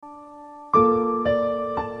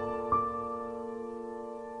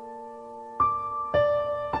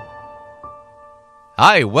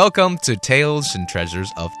Hi, welcome to Tales and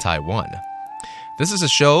Treasures of Taiwan. This is a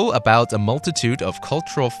show about a multitude of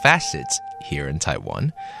cultural facets here in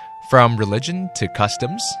Taiwan, from religion to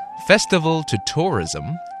customs, festival to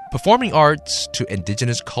tourism, performing arts to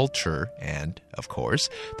indigenous culture, and, of course,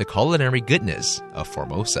 the culinary goodness of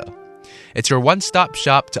Formosa. It's your one-stop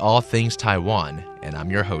shop to all things Taiwan, and I'm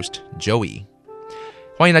your host, Joey.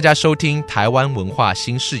 欢迎大家收听台湾文化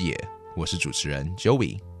新视野，我是主持人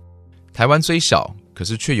Joey。台湾虽小，可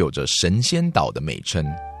是却有着神仙岛的美称。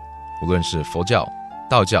无论是佛教、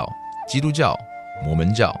道教、基督教、摩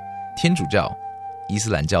门教、天主教、伊斯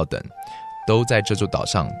兰教等，都在这座岛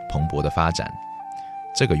上蓬勃的发展。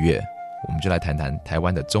这个月，我们就来谈谈台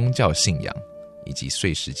湾的宗教信仰以及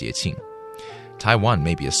岁时节庆。Taiwan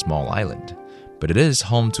may be a small island, but it is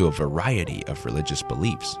home to a variety of religious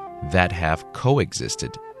beliefs that have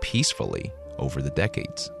coexisted peacefully over the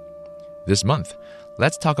decades. This month,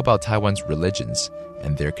 let's talk about Taiwan's religions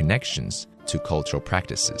and their connections to cultural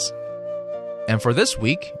practices. And for this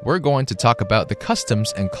week, we're going to talk about the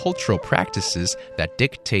customs and cultural practices that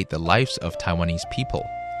dictate the lives of Taiwanese people,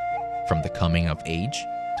 from the coming of age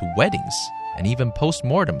to weddings and even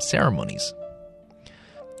post-mortem ceremonies.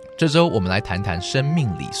 这周我们来谈谈生命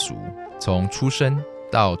礼俗，从出生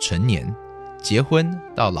到成年，结婚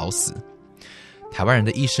到老死。台湾人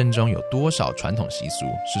的一生中有多少传统习俗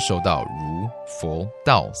是受到儒、佛、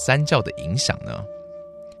道三教的影响呢？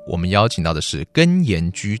我们邀请到的是根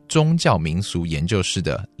研居宗教民俗研究室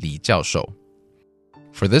的李教授。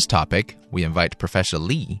For this topic, we invite Professor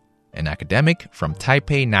Li, an academic from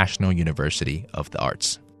Taipei National University of the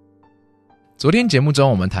Arts. 昨天节目中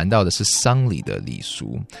我们谈到的是丧礼的礼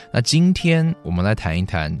俗，那今天我们来谈一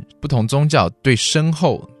谈不同宗教对身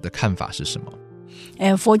后的看法是什么。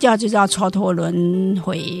佛教就是要超脱轮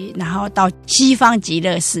回，然后到西方极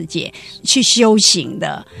乐世界去修行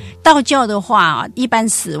的。道教的话，一般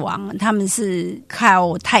死亡他们是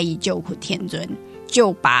靠太乙救苦天尊，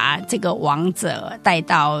就把这个亡者带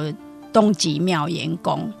到东极妙严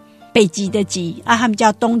宫，北极的极他们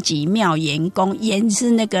叫东极妙严宫，严是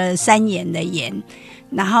那个山岩的岩，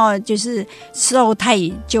然后就是受太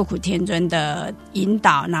乙救苦天尊的引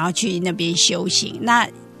导，然后去那边修行。那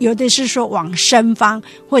有的是说往生方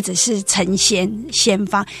或者是成仙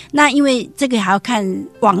方，那因为这个还要看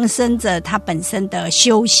往生者他本身的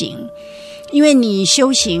修行，因为你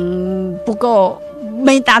修行不够，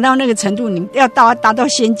没达到那个程度，你要达到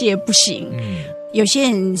仙界不行。有些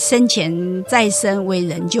人生前再生为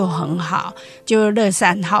人就很好，就乐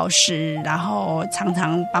善好施，然后常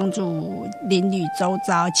常帮助邻里周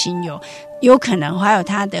遭亲友，有可能还有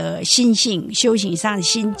他的心性修行上的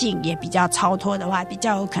心境也比较超脱的话，比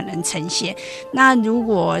较有可能呈现。那如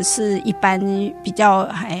果是一般比较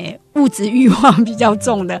物质欲望比较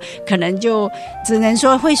重的，可能就只能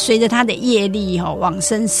说会随着他的业力往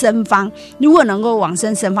生生方。如果能够往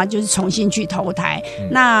生生方，就是重新去投胎。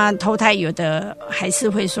那投胎有的还是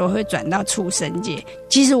会说会转到畜生界。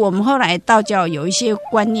其实我们后来道教有一些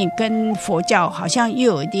观念跟佛教好像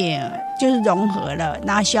又有一点就是融合了，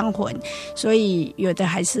然后相混，所以有的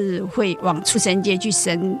还是会往畜生界去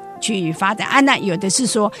发展那有的是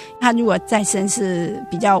说他如果再生是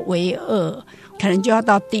比较为恶，可能就要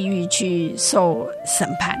到地狱去受审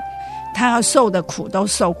判，他要受的苦都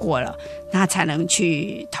受过了，他才能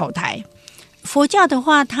去投胎。佛教的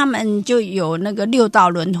话，他们就有那个六道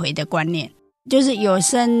轮回的观念，就是有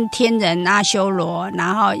生天人、阿修罗，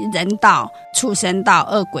然后人道、畜生道、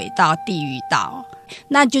恶鬼道、地狱道。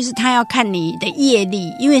那就是他要看你的业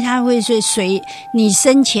力，因为他会随你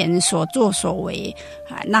生前所作所为，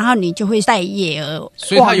然后你就会带业而往生。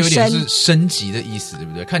所以它有点是升级的意思，对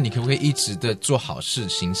不对？看你可不可以一直的做好事、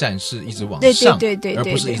行善事，一直往上，对，而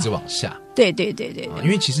不是一直往下。对，因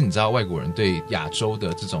为其实你知道外国人对亚洲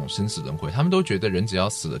的这种生死轮回，他们都觉得人只要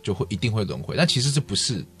死了就会一定会轮回，但其实这不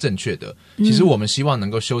是正确的。其实我们希望能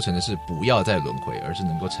够修成的是不要再轮回，而是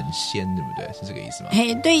能够成仙，对不对？是这个意思吗？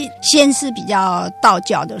对，仙是比较道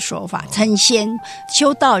教的说法，成仙。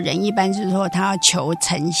修道人一般就是说他要求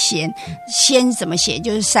成仙，仙怎么写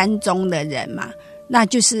就是山中的人嘛，那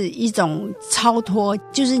就是一种超脱，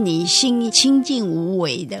就是你心清净无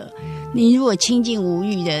为的。你如果清净无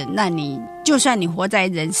欲的，那你就算你活在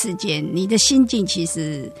人世间，你的心境其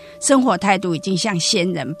实生活态度已经像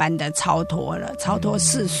仙人般的超脱了，超脱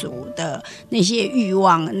世俗的那些欲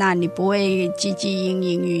望，那你不会汲汲营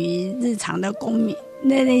营于日常的功名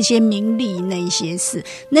那些名利那一些事，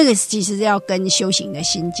那个其实要跟修行的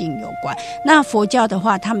心境有关。那佛教的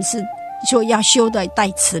话，他们是说要修的带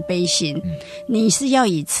慈悲心，你是要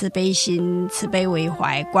以慈悲心、慈悲为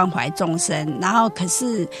怀，关怀众生。然后可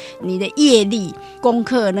是你的业力，功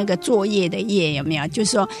课那个作业的业有没有？就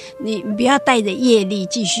是说你不要带着业力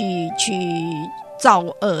继续去造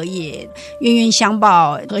恶业，冤冤相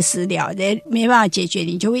报何时了？没办法解决，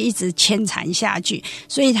你就会一直牵缠下去。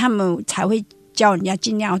所以他们才会教人家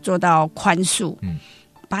尽量做到宽恕，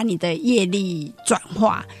把你的业力转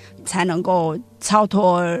化，才能够超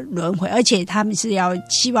脱轮回。而且他们是要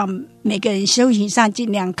希望每个人修行上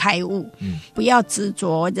尽量开悟，不要执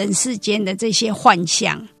着人世间的这些幻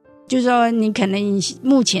象。就是说你可能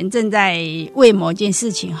目前正在为某件事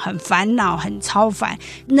情很烦恼很超烦，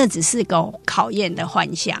那只是个考验的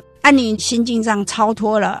幻象。你心境上超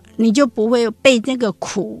脱了，你就不会被那个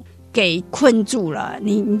苦给困住了，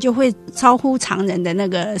你就会超乎常人的那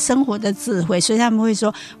个生活的智慧。所以他们会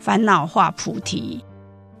说烦恼化菩提。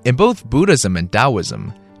 In both Buddhism and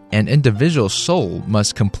Taoism, an individual soul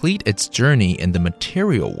must complete its journey in the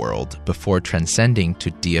material world before transcending to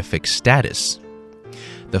deific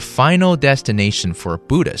status.The final destination for a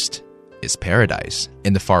Buddhist is paradise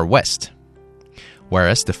in the far west,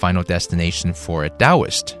 whereas the final destination for a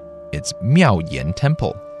Taoist is Miaoyan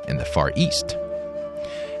Temple in the far east.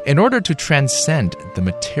 In order to transcend the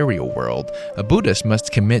material world, a Buddhist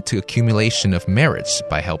must commit to accumulation of merits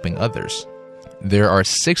by helping others. There are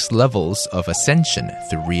 6 levels of ascension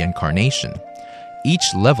through reincarnation. Each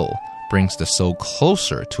level brings the soul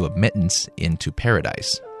closer to admittance into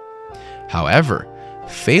paradise.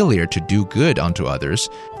 However,Failure to do good unto others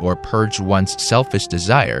or purge one's selfish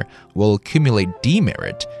desire will accumulate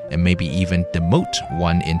demerit and maybe even demote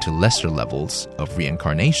one into lesser levels of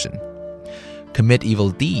reincarnation. Commit evil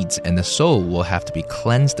deeds and the soul will have to be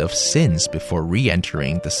cleansed of sins before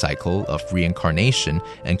re-entering the cycle of reincarnation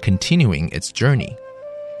and continuing its journey.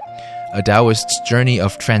 A Taoist's journey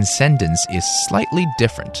of transcendence is slightly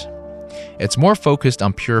different. It's more focused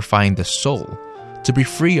on purifying the soul,to be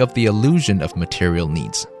free of the illusion of material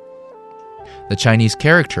needs. The Chinese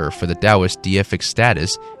character for the Taoist deific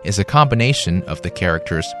status is a combination of the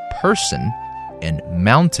characters person and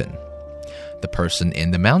mountain. The person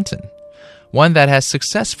in the mountain, one that has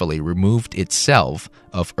successfully removed itself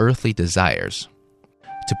of earthly desires.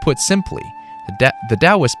 To put simply, the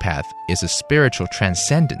Taoist path is a spiritual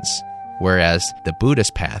transcendence, whereas the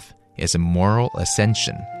Buddhist path is a moral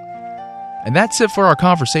ascension.And that's it for our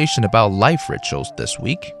conversation about life rituals this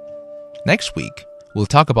week. Next week, we'll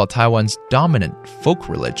talk about Taiwan's dominant folk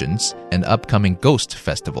religions and upcoming Ghost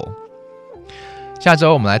Festival. 下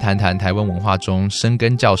周我们来谈谈台湾文化中深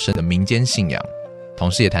根较深的民间信仰，同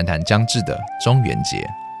时也谈谈将至的中元节。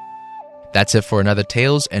That's it for another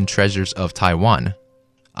Tales and Treasures of Taiwan.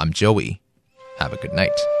 I'm Joey. Have a good night.